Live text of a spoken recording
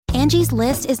Angie's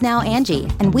List is now Angie,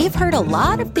 and we've heard a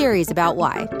lot of theories about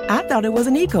why. I thought it was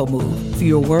an eco move.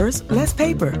 Fewer words, less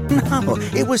paper. No,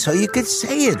 it was so you could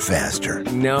say it faster.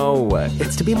 No,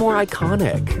 it's to be more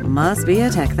iconic. Must be a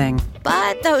tech thing.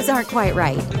 But those aren't quite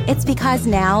right. It's because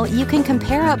now you can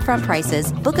compare upfront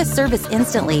prices, book a service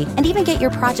instantly, and even get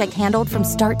your project handled from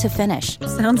start to finish.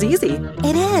 Sounds easy.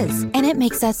 It is, and it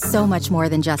makes us so much more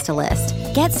than just a list.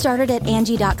 Get started at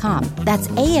Angie.com. That's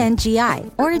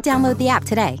ANGI, or download the app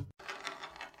today.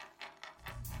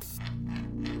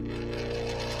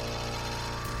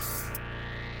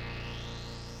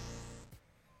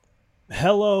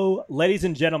 Hello, ladies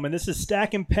and gentlemen. This is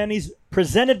Stacking Pennies,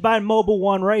 presented by Mobile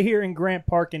One, right here in Grant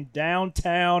Park in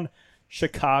downtown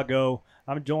Chicago.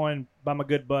 I'm joined by my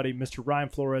good buddy, Mr. Ryan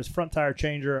Flores, front tire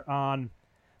changer on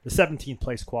the 17th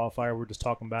place qualifier. We're just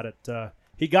talking about it.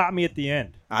 He got me at the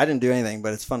end. I didn't do anything,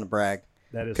 but it's fun to brag.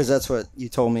 That is because that's what you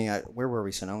told me. Where were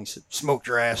we, Sonoma? You said, smoked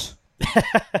your ass.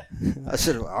 I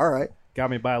said, well, all right. Got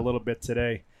me by a little bit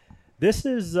today. This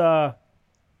is, my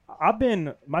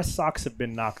socks have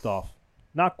been knocked off.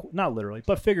 Not literally,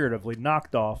 but figuratively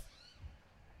knocked off.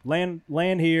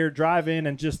 Land here, drive in,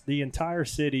 and just the entire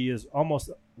city is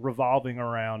almost revolving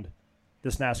around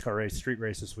this NASCAR race, street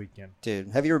race this weekend.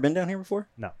 Dude, have you ever been down here before?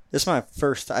 No. This is my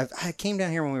first. I came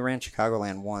down here when we ran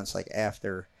Chicagoland once, like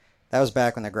after. That was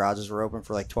back when the garages were open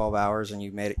for like 12 hours, and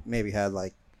you maybe had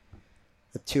like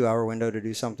a 2-hour window to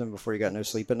do something before you got no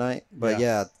sleep at night. But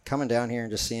yeah, coming down here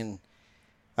and just seeing.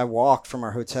 I walked from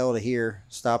our hotel to here,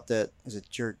 stopped at, is it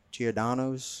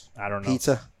Giordano's? I don't know.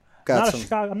 Pizza.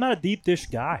 I'm not a deep dish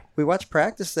guy. We watched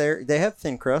practice there. They have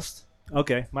thin crust.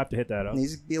 Okay, might have to hit that up. It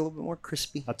needs to be a little bit more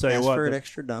crispy. I'll tell you what. For it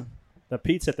extra done. The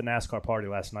pizza at the NASCAR party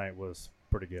last night was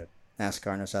pretty good.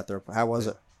 NASCAR knows out there. How was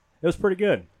it? It was pretty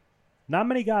good. Not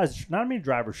many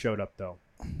drivers showed up, though.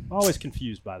 I'm always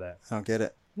confused by that. I don't get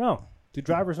it. No. Do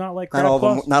drivers not like not all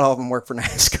of them work for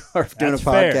NASCAR doing a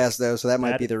podcast, though, so that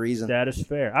might be the reason. That is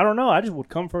fair. I don't know. I just would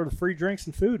come for the free drinks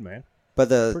and food, man. But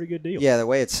pretty good deal. Yeah, the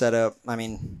way it's set up, I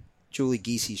mean, Julie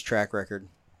Geesey's track record,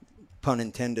 pun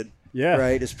intended,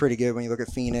 right, is pretty good when you look at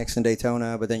Phoenix and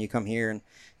Daytona, but then you come here and,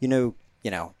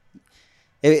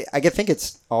 I think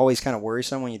it's always kind of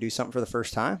worrisome when you do something for the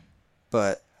first time,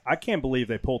 but I can't believe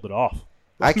they pulled it off.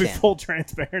 I can. Full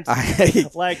transparency.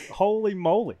 Like, holy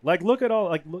moly. Like, look at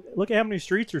look at how many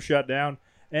streets are shut down,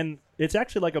 and it's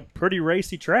actually like a pretty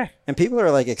racy track. And people are,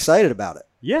 like, excited about it.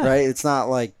 Yeah. Right? It's not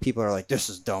like people are like, this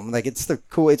is dumb. Like, it's one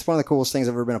of the coolest things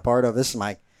I've ever been a part of.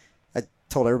 I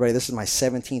told everybody this is my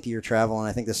 17th year travel, and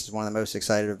I think this is one of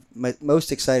the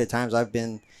most excited times I've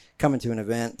been coming to an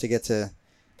event to get to,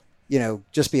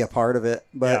 just be a part of it.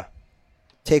 But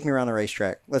take me around the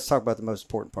racetrack. Let's talk about the most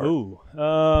important part. Ooh.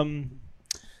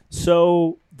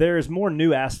 So there's more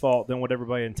new asphalt than what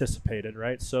everybody anticipated,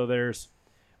 right? So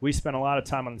we spent a lot of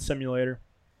time on the simulator,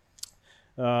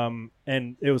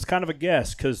 and it was kind of a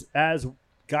guess because as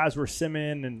guys were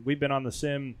simming, and we've been on the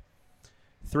sim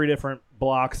 3 different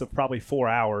blocks of probably 4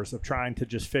 hours of trying to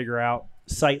just figure out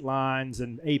sight lines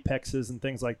and apexes and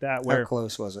things like that. How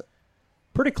close was it?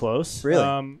 Pretty close.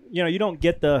 Really? You don't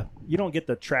get the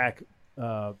track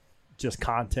just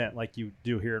content like you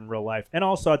do here in real life. And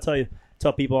also, I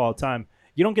tell people all the time,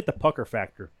 you don't get the pucker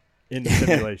factor in the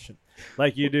simulation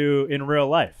like you do in real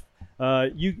life.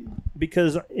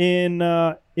 Because in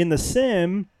the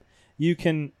sim, you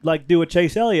can like do what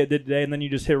Chase Elliott did today, and then you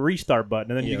just hit restart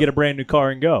button, and then you get a brand new car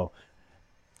and go.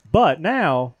 But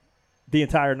now, the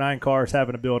entire 9 cars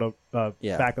having to build a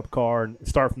backup car and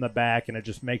start from the back, and it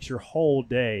just makes your whole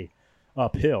day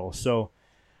uphill. So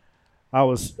I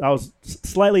was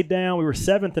slightly down. We were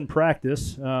 7th in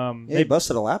practice. They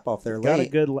busted a lap off there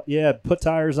late. Got a good, put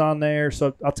tires on there.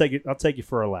 So I'll take you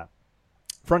for a lap.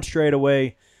 Front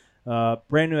straightaway,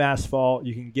 brand new asphalt.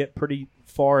 You can get pretty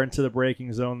far into the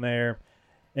braking zone there,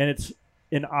 and it's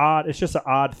just an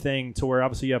odd thing to where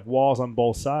obviously you have walls on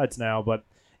both sides now, but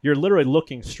you're literally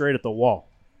looking straight at the wall.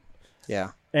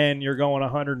 Yeah. And you're going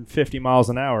 150 miles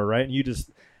an hour, right? And you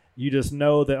just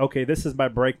know that, okay, this is my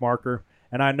brake marker.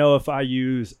 And I know if I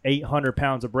use 800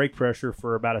 pounds of brake pressure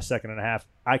for about a second and a half,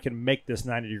 I can make this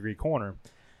 90-degree corner.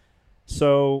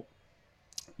 So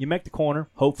you make the corner,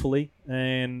 hopefully,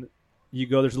 and you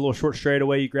go. There's a little short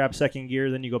straightaway. You grab second gear,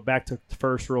 then you go back to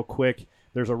first real quick.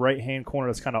 There's a right-hand corner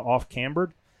that's kind of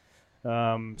off-cambered.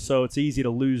 So it's easy to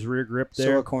lose rear grip there.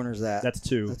 So what corner is that? That's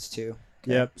 2. That's 2.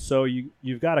 Okay. Yep. So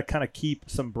you've got to kind of keep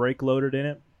some brake loaded in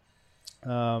it.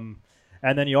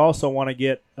 And then you also want to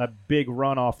get a big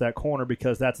run off that corner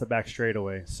because that's the back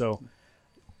straightaway. So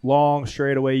long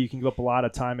straightaway, you can give up a lot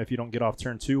of time if you don't get off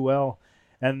turn 2 well.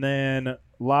 And then a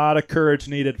lot of courage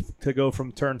needed to go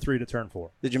from turn 3 to turn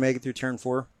 4. Did you make it through turn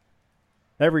 4?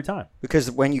 every time. Because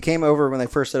when you came over when they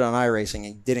first did on iRacing,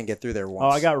 you didn't get through there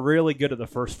once. Oh, I got really good at the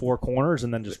first 4 corners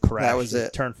and then just crashed. That was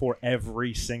it. Turn 4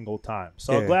 every single time.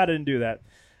 So Yeah. I'm glad I didn't do that.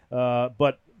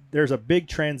 But there's a big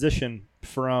transition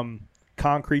from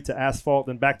concrete to asphalt,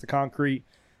 then back to concrete.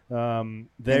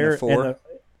 There Into 4?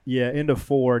 Into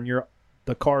 4, and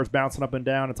the car's bouncing up and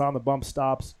down. It's on the bump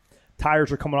stops.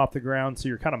 Tires are coming off the ground, so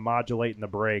you're kind of modulating the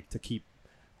brake to keep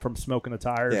from smoking the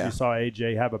tires. Yeah. You saw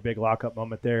AJ have a big lockup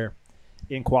moment there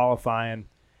in qualifying,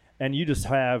 and you just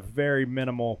have very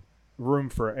minimal room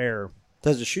for error.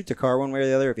 Does it shoot the car one way or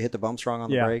the other if you hit the bumps wrong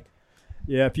on the brake?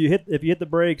 Yeah, if you hit the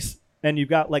brakes and you've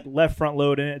got like left front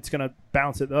load in it, it's going to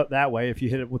bounce it up that way. If you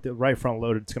hit it with the right front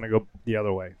load, it's going to go the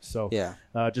other way. So Yeah.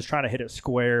 just trying to hit it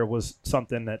square was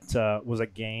something that was a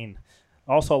gain.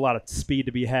 Also, a lot of speed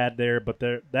to be had there, but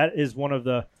that is one of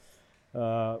the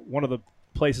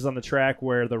places on the track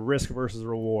where the risk versus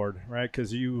reward, right?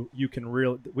 Because you can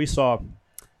really we saw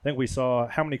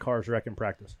how many cars wreck in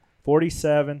practice?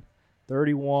 47,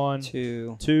 31,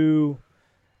 2,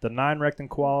 the 9 wrecked in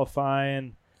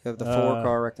qualifying. You have the 4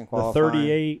 car wrecked in qualifying. The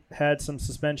 38 had some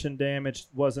suspension damage.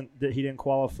 He didn't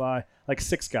qualify. Like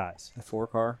 6 guys. The 4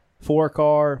 car. 4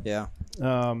 car. Yeah.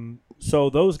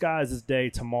 So those guys' day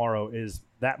tomorrow is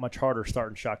that much harder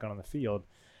starting shotgun on the field.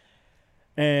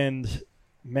 And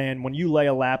man, when you lay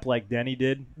a lap like Denny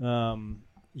did,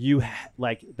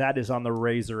 that is on the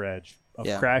razor edge of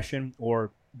crashing or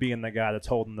being the guy that's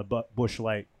holding the Busch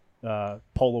Light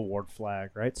pole award flag,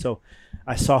 right? So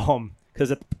I saw him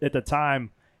because at the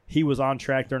time he was on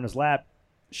track during his lap.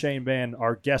 Shane Van,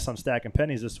 our guest on Stacking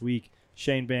Pennies this week,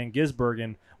 Shane Van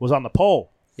Gisbergen, was on the pole.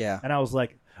 Yeah. And I was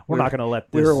like, we're not going to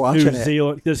let this New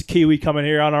Zealand, this Kiwi come in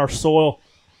here on our soil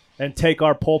and take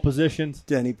our pole positions.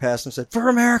 Denny passed him and said, "For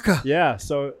America." Yeah,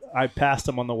 so I passed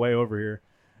him on the way over here,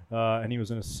 and he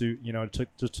was in a suit,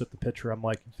 just took the picture. I'm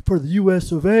like, for the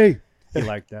U.S. of A. He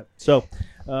liked that. So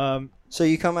so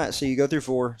you come out, so you go through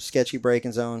 4, sketchy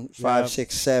braking zone, 5,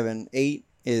 6, 7, 8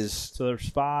 is... So there's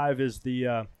 5 is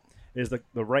the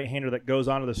right-hander that goes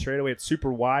onto the straightaway. It's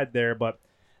super wide there, but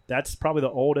that's probably the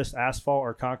oldest asphalt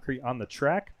or concrete on the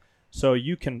track. So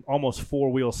you can almost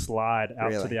 4-wheel slide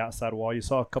out to the outside wall. You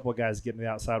saw a couple of guys getting to the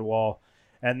outside wall.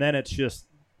 And then it's just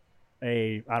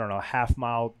a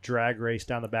half-mile drag race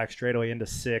down the back straightaway into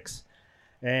 6.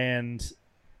 And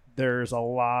there's a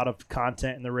lot of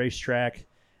content in the racetrack.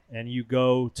 And you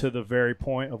go to the very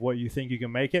point of what you think you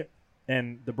can make it.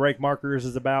 And the brake markers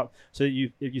is about – so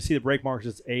if you see the brake markers,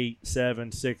 it's 8,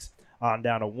 7, 6, on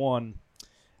down to 1.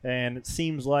 And it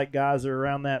seems like guys are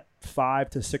around that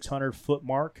 500 to 600 foot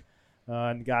mark.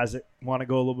 And guys that want to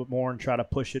go a little bit more and try to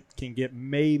push it can get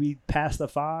maybe past the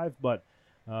 5, but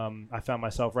I found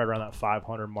myself right around that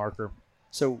 500 marker.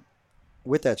 So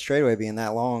with that straightaway being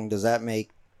that long, does that make,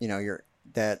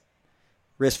 that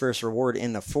risk versus reward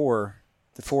in the 4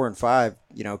 and 5,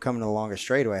 coming to the longest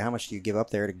straightaway, how much do you give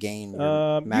up there to gain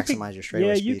or maximize your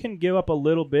straightaway speed? Yeah, you can give up a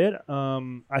little bit.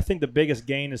 I think the biggest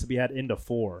gain is to be had into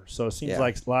 4. So it seems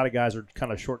like a lot of guys are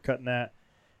kind of shortcutting that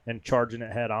and charging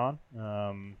it head on.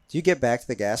 Do you get back to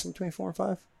the gas in between 4 and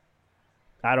 5?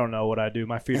 I don't know what I do.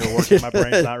 My feet are working. My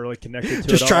brain's not really connected to it.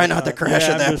 Just try not to crash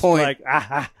at that point.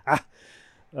 Like,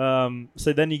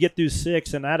 so then you get through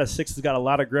 6, and out of 6 has got a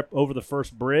lot of grip over the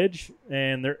first bridge,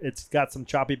 and it's got some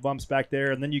choppy bumps back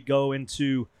there. And then you go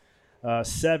into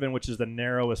 7, which is the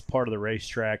narrowest part of the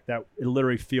racetrack. That it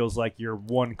literally feels like you're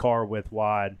 1 car width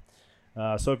wide.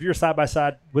 So if you're side by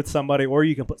side with somebody, or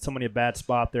you can put somebody in a bad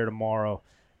spot there tomorrow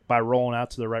by rolling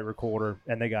out to the right recorder,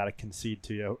 and they got to concede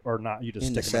to you or not, you just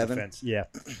into stick them 7? in the fence. Yeah.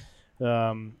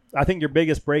 I think your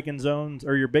biggest braking zones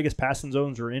or your biggest passing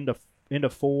zones are into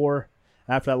 4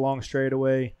 after that long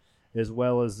straightaway, as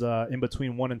well as in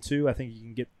between 1 and 2. I think you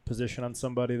can get position on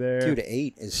somebody there. 2 to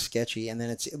 8 is sketchy, and then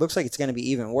it looks like it's going to be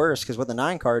even worse because what the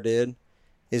 9 car did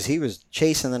is he was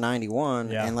chasing the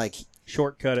 91 and like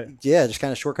shortcut it. Yeah, just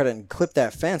kind of shortcut it and clipped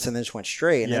that fence and then just went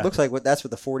straight. And it looks like that's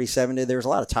what the 47 did. There was a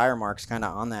lot of tire marks kind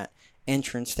of on that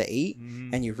entrance to 8,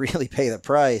 and you really pay the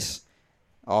price.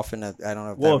 Often, I don't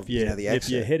know if well, that, if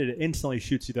you hit it, it instantly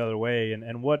shoots you the other way.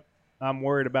 And what I'm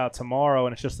worried about tomorrow,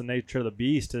 and it's just the nature of the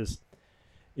beast, is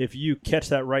if you catch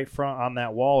that right front on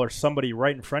that wall, or somebody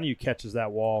right in front of you catches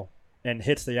that wall and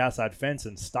hits the outside fence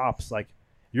and stops, like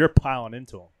you're piling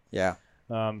into them. Yeah.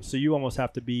 So you almost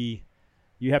have to be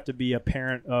a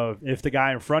parent of if the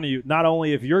guy in front of you, not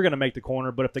only if you're going to make the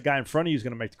corner, but if the guy in front of you is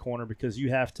going to make the corner, because you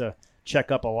have to check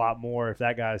up a lot more if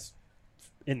that guy's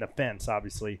in the fence,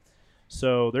 obviously.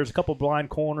 So there's a couple blind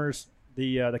corners.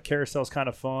 The carousel's kind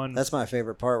of fun. That's my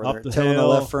favorite part, where Up they're the tilting the hill.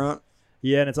 left front.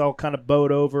 Yeah, and it's all kind of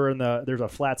bowed over, and there's a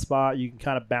flat spot. You can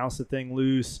kind of bounce the thing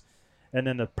loose. And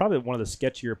then probably one of the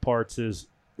sketchier parts is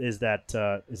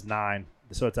 9.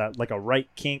 So it's like a right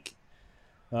kink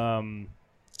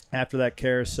after that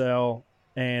carousel,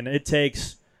 and it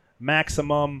takes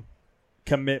maximum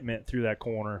commitment through that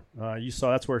corner. You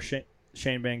saw that's where Shane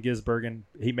Van Gisbergen,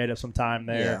 he made up some time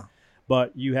there. Yeah.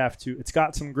 But you have to – it's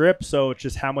got some grip, so it's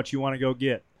just how much you want to go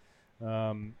get.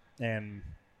 And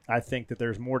I think that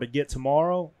there's more to get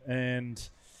tomorrow. And,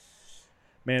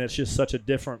 man, it's just such a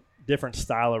different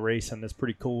style of racing. It's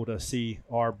pretty cool to see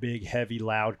our big, heavy,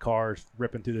 loud cars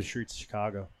ripping through the streets of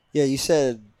Chicago. Yeah, you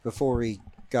said before we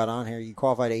got on here, you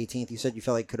qualified 18th. You said you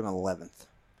felt like you could have been 11th.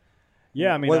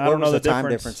 Yeah, I mean, what I don't know was the time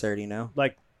difference. difference there, do you know?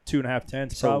 Like 2.5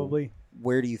 tenths probably.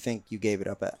 Where do you think you gave it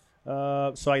up at?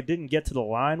 So I didn't get to the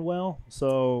line well,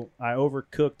 so I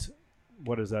overcooked,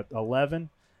 11,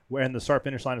 and the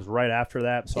start-finish line is right after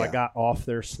that, so I got off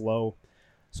there slow.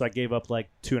 So I gave up like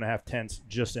 2.5 tenths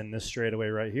just in this straightaway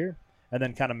right here, and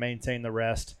then kind of maintained the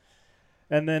rest.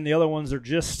 And then the other ones are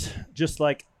just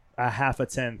like a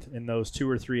 0.5 tenth in those 2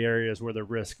 or 3 areas where the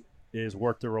risk is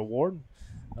worth the reward.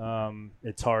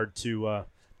 It's hard to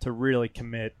really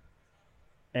commit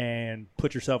and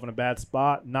put yourself in a bad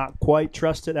spot, not quite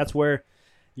trust it. That's where,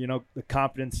 the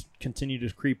confidence continued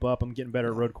to creep up. I'm getting better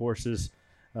at road courses.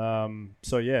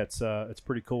 So, yeah, it's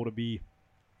pretty cool to be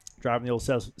driving the old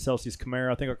Celsius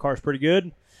Camaro. I think our car's pretty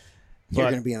good. You're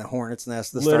going to be in the hornet's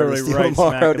nest the literally start of right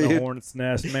tomorrow, smack dude. in the hornet's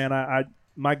nest. Man,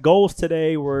 my goals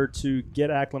today were to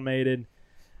get acclimated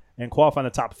and qualify in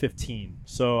the top 15.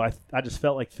 So I just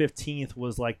felt like 15th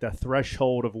was like the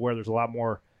threshold of where there's a lot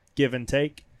more give and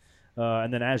take.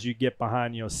 And then as you get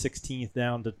behind, 16th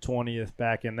down to 20th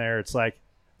back in there, it's like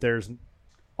there's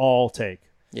all take.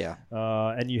 Yeah.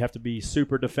 And you have to be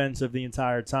super defensive the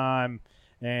entire time,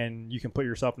 and you can put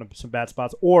yourself in some bad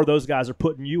spots, or those guys are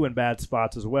putting you in bad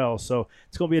spots as well. So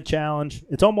it's going to be a challenge.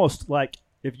 It's almost like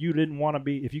if you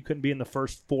couldn't be in the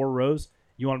first 4 rows,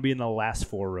 you want to be in the last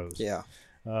 4 rows. Yeah.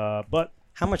 But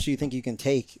how much do you think you can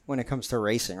take when it comes to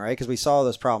racing, right? Because we saw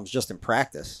those problems just in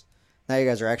practice. Now you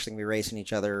guys are actually going to be racing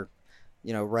each other,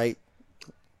 right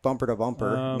bumper to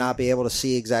bumper, not be able to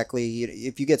see exactly.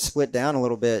 If you get split down a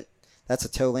little bit, that's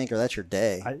a toe link or that's your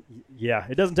day.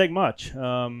 It doesn't take much.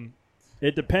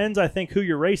 It depends, I think, who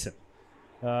you're racing.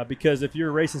 Because if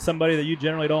you're racing somebody that you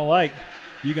generally don't like,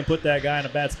 you can put that guy in a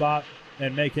bad spot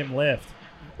and make him lift,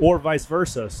 or vice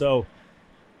versa. So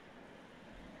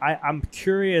I'm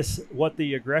curious what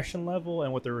the aggression level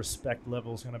and what the respect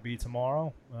level is going to be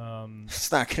tomorrow.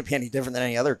 It's not going to be any different than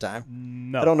any other time.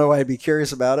 No. I don't know why I'd be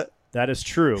curious about it. That is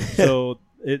true. So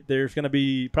there's going to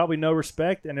be probably no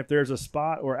respect, and if there's a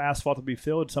spot or asphalt to be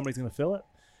filled, somebody's going to fill it.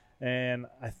 And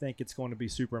I think it's going to be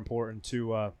super important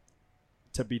to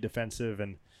be defensive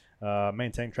and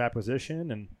maintain track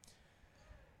position. And,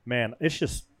 man, it's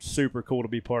just super cool to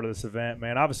be part of this event,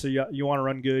 man. Obviously, you want to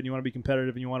run good, you want to be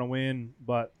competitive, and you want to win.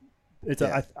 But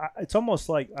it's almost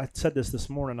like I said this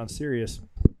morning on Sirius.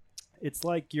 It's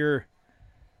like you're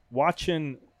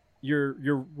watching.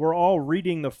 We're all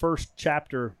reading the first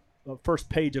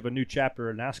page of a new chapter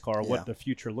in NASCAR, what the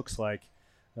future looks like,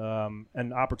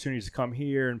 and opportunities to come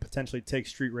here and potentially take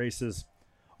street races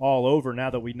all over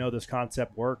now that we know this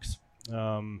concept works.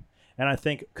 And I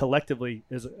think collectively,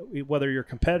 whether you're a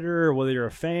competitor or whether you're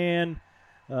a fan,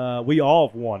 we all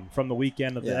have won from the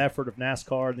weekend of the effort of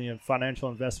NASCAR and the financial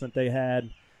investment they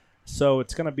had. So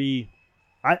it's going to be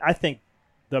I think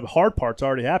the hard part's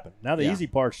already happened. Now the easy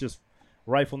part's just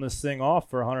rifling this thing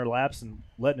off for 100 laps and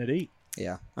letting it eat.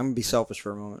 Yeah, I'm going to be selfish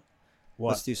for a moment. What?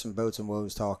 Let's do some boats and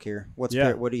woes talk here. What do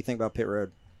you think about pit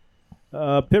road?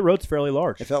 Pit road's fairly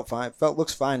large. It felt fine.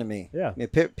 Looks fine to me. Yeah. I mean,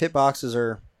 pit boxes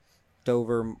are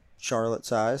Dover, Charlotte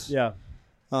size. Yeah.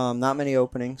 Not many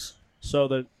openings. So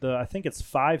the I think it's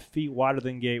 5 feet wider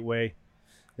than Gateway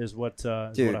is what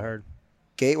I heard.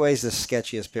 Gateway's the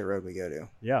sketchiest pit road we go to.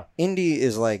 Yeah. Indy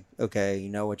is like, okay, you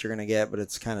know what you're going to get, but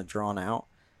it's kind of drawn out.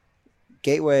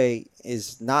 Gateway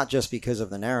is not just because of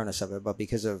the narrowness of it, but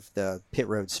because of the pit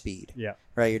road speed. Yeah.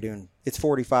 Right? It's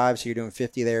 45, so you're doing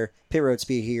 50 there. Pit road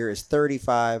speed here is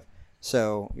 35,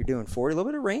 so you're doing 40. A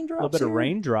little bit of raindrops. A little bit of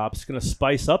raindrops. Going to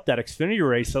spice up that Xfinity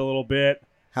race a little bit.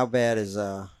 How bad is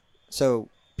so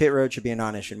pit road should be a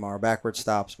non-issue tomorrow. Backward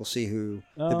stops. We'll see who.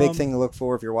 The big thing to look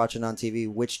for if you're watching on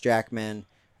TV, which jackmen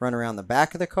run around the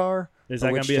back of the car. Is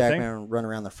that going to be a thing? Which jackmen run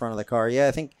around the front of the car. Yeah,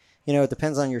 I think. It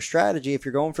depends on your strategy. If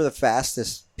you're going for the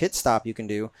fastest pit stop you can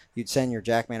do, you'd send your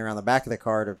jackman around the back of the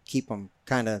car to keep them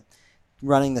kind of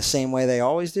running the same way they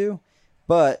always do.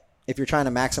 But if you're trying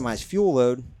to maximize fuel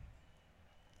load,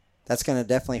 that's going to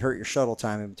definitely hurt your shuttle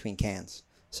time in between cans.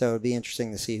 So it'd be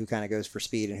interesting to see who kind of goes for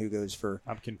speed and who goes for...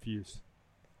 I'm confused.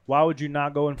 Why would you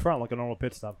not go in front like a normal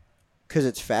pit stop? Because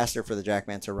it's faster for the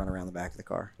Jackman to run around the back of the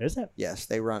car. Is it? Yes,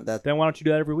 they run that. Then why don't you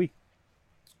do that every week?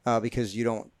 Because you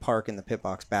don't park in the pit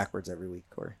box backwards every week,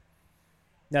 Corey.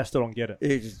 I still don't get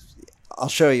it. I'll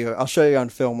show you. I'll show you on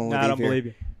film when we leave I don't here. believe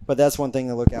you. But that's one thing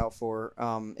to look out for.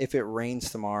 If it rains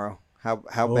tomorrow,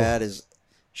 how bad is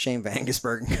Shane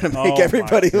Vangesbergen going to make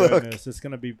everybody my look? goodness. It's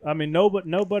going to be. I mean,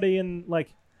 nobody in like.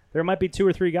 There might be 2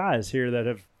 or 3 guys here that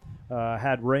have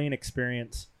had rain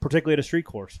experience, particularly at a street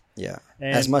course. Yeah,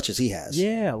 And- as much as he has.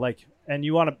 Yeah, and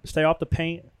you want to stay off the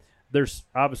paint. There's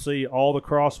obviously all the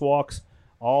crosswalks,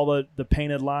 all the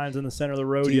painted lines in the center of the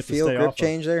road. Do you have to feel stay grip off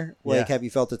change there? Like, have you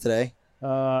felt it today?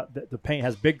 The paint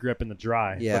has big grip in the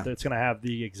dry. Yeah. But it's going to have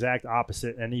the exact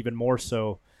opposite, and even more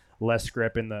so, less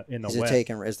grip in the Is wet. it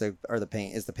taking? Is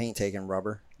the paint taking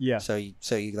rubber? Yeah. So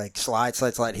you like slide,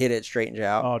 hit it, straightens you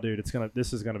out. Oh, dude,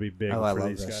 this is gonna be big Oh, I for love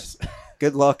these this. guys.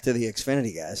 Good luck to the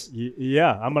Xfinity guys.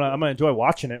 Yeah, I'm gonna enjoy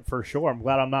watching it for sure. I'm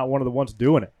glad I'm not one of the ones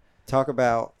doing it. Talk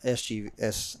about SVG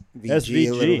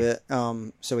a little bit.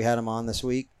 So we had him on this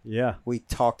week. Yeah. We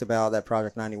talked about that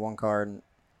Project 91 car and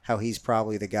how he's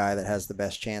probably the guy that has the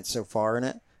best chance so far in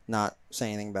it. Not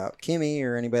saying anything about Kimmy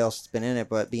or anybody else that's been in it,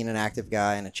 but being an active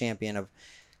guy and a champion of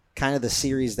kind of the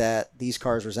series that these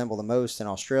cars resemble the most in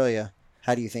Australia.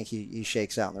 How do you think he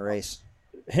shakes out in the race?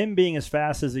 Him being as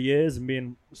fast as he is and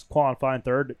being qualifying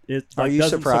third, Are you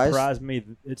doesn't surprised? surprise me.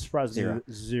 It surprises Zero. me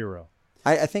zero.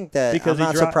 I think that Because I'm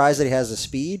not surprised that he has the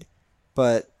speed,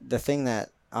 but the thing that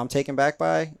I'm taken back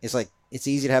by is like it's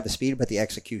easy to have the speed, but the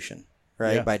execution,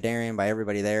 right? Yeah. By Darian, by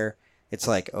everybody there, it's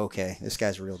like, okay, this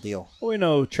guy's a real deal. Well, we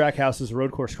know Trackhouse's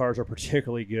road course cars are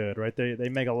particularly good, right? They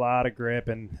make a lot of grip,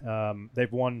 and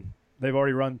they've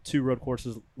already run 2 road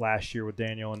courses last year with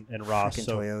Daniel and Ross. Freaking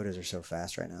So Toyotas are so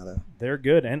fast right now, though. they're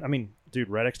good, and I mean, dude,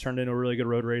 Reddick's turned into a really good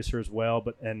road racer as well.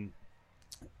 But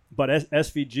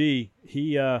SVG,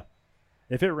 he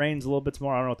if it rains a little bit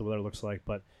tomorrow, I don't know what the weather looks like,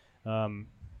 but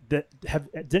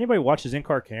did anybody watch his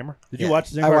in-car camera? Did you watch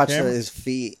his in-car I watched camera? his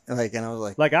feet, and I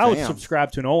was Like I would damn.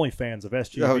 subscribe to an OnlyFans of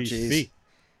SGV's Oh, geez. feet.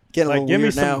 Getting a Like little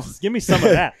weird give me some of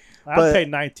that. But I'd pay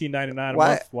 $19.99 a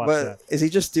month to watch but that. is he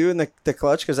just doing the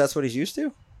clutch because that's what he's used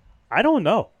to? I don't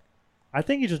know. I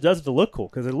think he just does it to look cool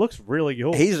because it looks really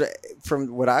cool. He's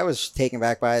from what I was taken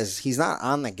back by is he's not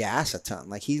on the gas a ton.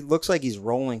 Like he looks like he's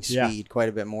rolling speed quite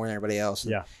a bit more than everybody else.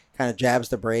 Yeah. Kind of jabs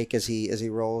the brake as he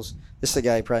rolls. This is the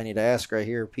guy you probably need to ask right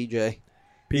here, PJ.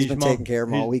 He's been taking care of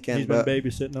him all weekend. He's been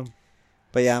babysitting him.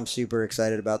 But yeah, I'm super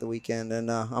excited about the weekend,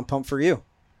 and I'm pumped for you.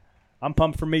 I'm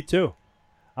pumped for me too.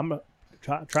 I'm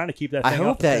trying to keep that. I Thing hope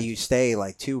up that you stay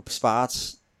like 2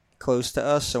 spots close to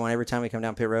us, so when every time we come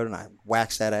down pit road and I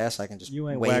wax that ass, I can just You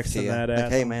ain't wave waxing to you. that Like,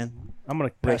 ass. hey man, I'm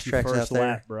gonna pass you Racetracks out first there.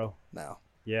 lap, bro. no.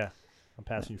 Yeah, I'm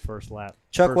passing you first lap.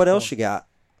 Chuck, First what else one. you got?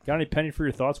 Got any penny for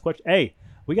your thoughts? Question. Hey,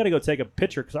 we got to go take a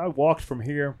picture because I walked from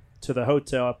here to the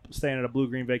hotel, staying at a Blue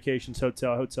Green Vacations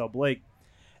hotel, Hotel Blake,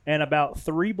 and about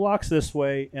 3 blocks this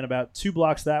way and about 2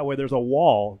 blocks that way, there's a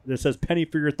wall that says "Penny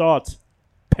for your thoughts,"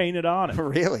 painted on it.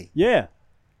 Really? Yeah,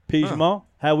 Piedmont,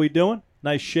 how we doing?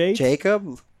 Nice shade.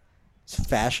 Jacob, it's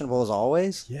fashionable as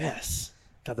always. Yes.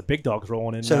 Got the big dogs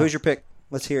rolling in. So now. who's your pick?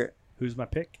 Let's hear it. Who's my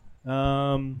pick?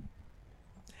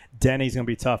 Denny's gonna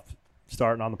be tough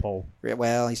starting on the pole.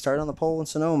 Well, he started on the pole in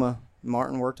Sonoma.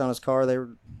 Martin worked on his car.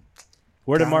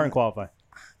 Where did Martin qualify?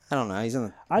 I don't know. He's in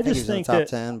the. I think just he's in think the top that-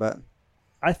 10, but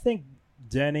I think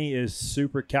Denny is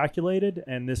super calculated,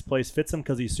 and this place fits him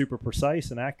because he's super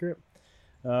precise and accurate.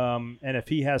 And if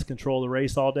he has control of the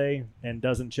race all day and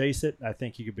doesn't chase it, I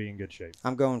think he could be in good shape.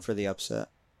 I'm going for the upset.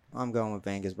 I'm going with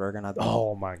Vangesbergen.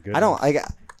 Oh my goodness! I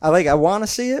don't. I want to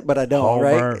see it, but I don't.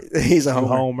 Homer. Right? He's a You homer.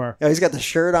 homer. Yeah, he's got the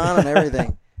shirt on and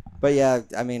everything. But yeah,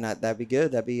 I mean that'd be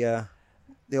good. That'd be the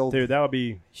old Dude, that would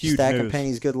be huge stacking news.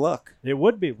 pennies. Good luck. It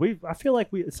would be. I feel like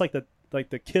it's like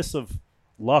the kiss of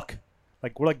luck.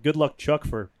 Like we're like good luck Chuck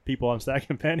for people on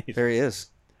stacking pennies. There he is.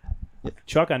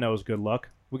 Chuck, I know is good luck.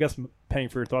 We got some penny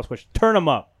for your thoughts questions. Turn them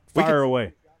up. Fire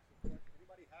away.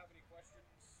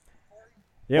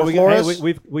 Yeah, Well, we Flores?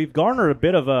 we've garnered a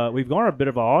bit of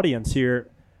an audience here.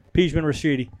 Pejman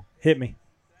Rashidi, hit me.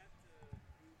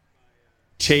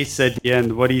 Chase at the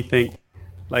end. What do you think?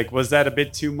 Like, was that a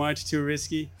bit too much, too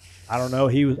risky? I don't know.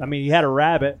 He had a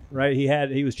rabbit, right?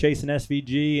 He was chasing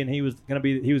SVG, and he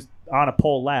was on a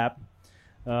pole lap,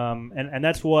 and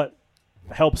that's what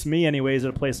helps me, anyways,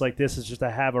 at a place like this is just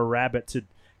to have a rabbit to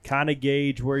kind of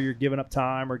gauge where you're giving up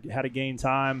time or how to gain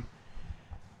time.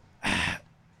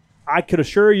 I could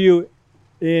assure you,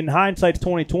 in hindsight,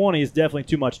 2020 is definitely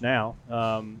too much now,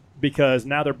 because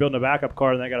now they're building a backup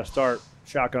car and they got to start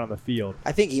shotgun on the field.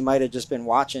 I think he might have just been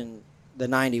watching the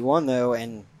 91 though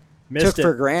and Missed took it.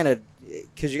 for granted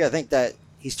because you got to think that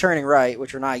he's turning right,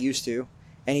 which we're not used to,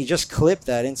 and he just clipped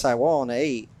that inside wall in the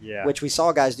 8, which we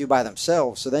saw guys do by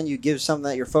themselves. So then you give something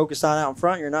that you're focused on out in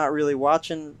front, you're not really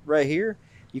watching right here.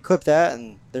 You clip that,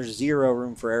 and there's zero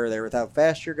room for error there with how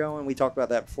fast you're going. We talked about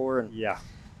that before. And yeah,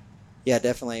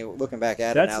 definitely looking back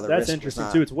at it now. That's interesting,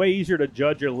 too. It's way easier to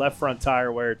judge your left front tire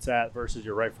where it's at versus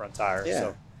your right front tire. Yeah.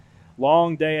 So,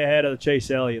 long day ahead of the Chase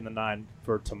Elliott in the 9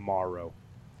 for tomorrow.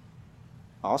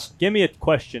 Awesome. Give me a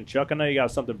question, Chuck. I know you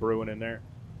got something brewing in there.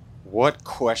 What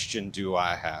question do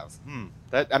I have?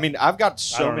 I've got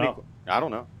so many. I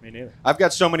don't know. Me neither. I've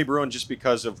got so many brewing just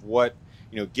because of what,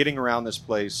 getting around this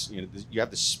place. You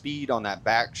have the speed on that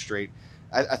back straight.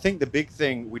 I think the big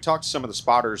thing, we talked to some of the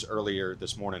spotters earlier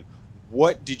this morning.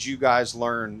 What did you guys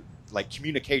learn, like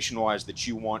communication-wise, that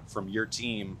you want from your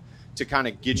team to kind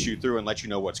of get you through and let you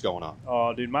know what's going on?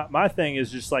 Oh, dude, my thing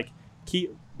is just like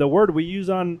keep the word we use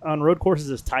on road courses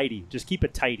is tidy. Just keep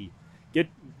it tidy. Get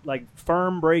like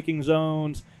firm braking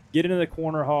zones. Get into the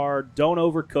corner hard. Don't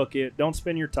overcook it. Don't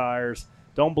spin your tires.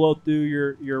 Don't blow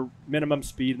through your minimum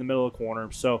speed in the middle of the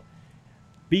corner. So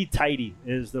be tidy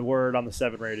is the word on the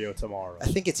 7 radio tomorrow. I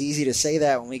think it's easy to say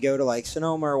that when we go to like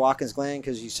Sonoma or Watkins Glen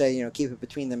because you say, keep it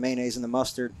between the mayonnaise and the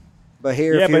mustard. But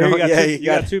here, you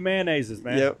got 2 mayonnaises,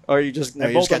 man. Yep. Or you just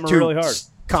both got 2 really hard.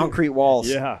 Concrete walls.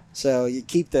 Yeah. So you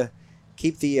keep the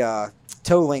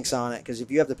toe links on it because if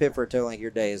you have to pit for a toe link,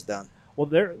 your day is done.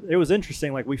 Well, it was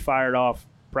interesting. Like we fired off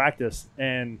practice,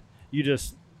 and you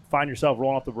just find yourself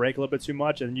rolling off the brake a little bit too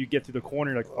much, and you get through the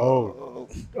corner, you're like,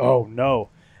 oh no.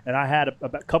 And I had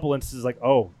a couple instances like,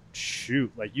 oh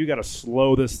shoot, like you got to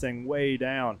slow this thing way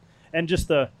down, and just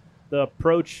the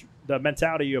approach, the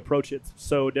mentality you approach it's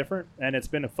so different, and it's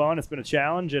been fun, it's been a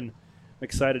challenge, and I'm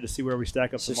excited to see where we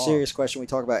stack up tomorrow. Serious question we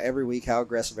talk about every week, how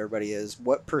aggressive everybody is.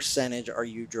 What percentage are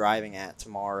you driving at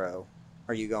tomorrow?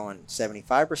 Are you going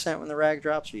 75% when the rag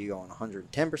drops? Are you going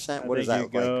 110%? What does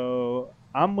that look like?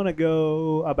 I'm going to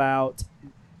go about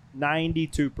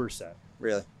 92%.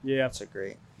 Really? Yeah. That's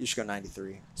great. You should go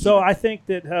 93. So I think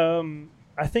that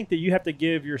you have to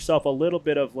give yourself a little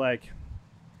bit of like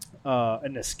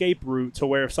an escape route to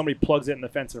where if somebody plugs it in the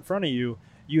fence in front of you,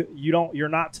 you're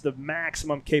not to the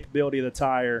maximum capability of the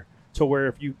tire to where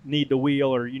if you need to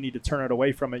wheel or you need to turn it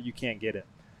away from it, you can't get it.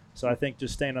 So I think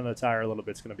just staying on the tire a little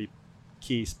bit is going to be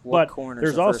key. What corner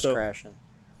is the first crashing?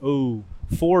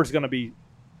 4 is going to be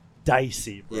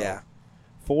dicey, bro. Yeah.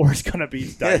 4 is going to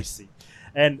be dicey.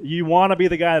 And you want to be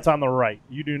the guy that's on the right.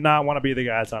 You do not want to be the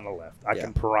guy that's on the left. I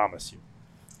can promise you.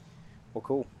 Well,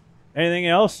 cool. Anything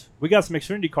else? We got some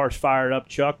Xfinity cars fired up,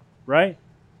 Chuck, right?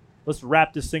 Let's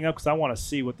wrap this thing up because I want to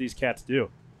see what these cats do.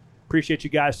 Appreciate you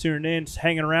guys tuning in, just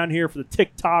hanging around here for the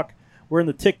TikTok. We're in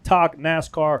the TikTok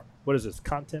NASCAR. What is this?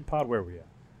 Content pod? Where are we at?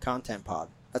 Content pod.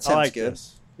 That sounds good.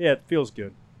 This. Yeah, it feels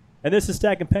good. And this is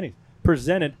Stacking Pennies,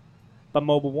 presented by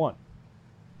Mobile One.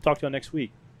 Talk to you next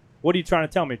week. What are you trying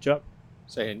to tell me, Chuck?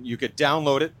 Saying you could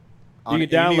download it on you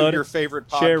can download any of your favorite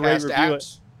podcast share, rate, review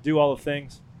apps. It, do all the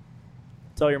things.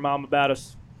 Tell your mom about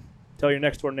us. Tell your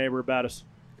next door neighbor about us.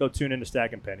 Go tune into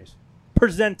Stacking Pennies.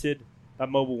 Presented by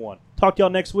Mobile One. Talk to y'all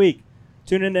next week.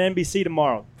 Tune in to NBC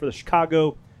tomorrow for the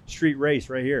Chicago Street Race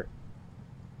right here.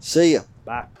 See ya.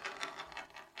 Bye.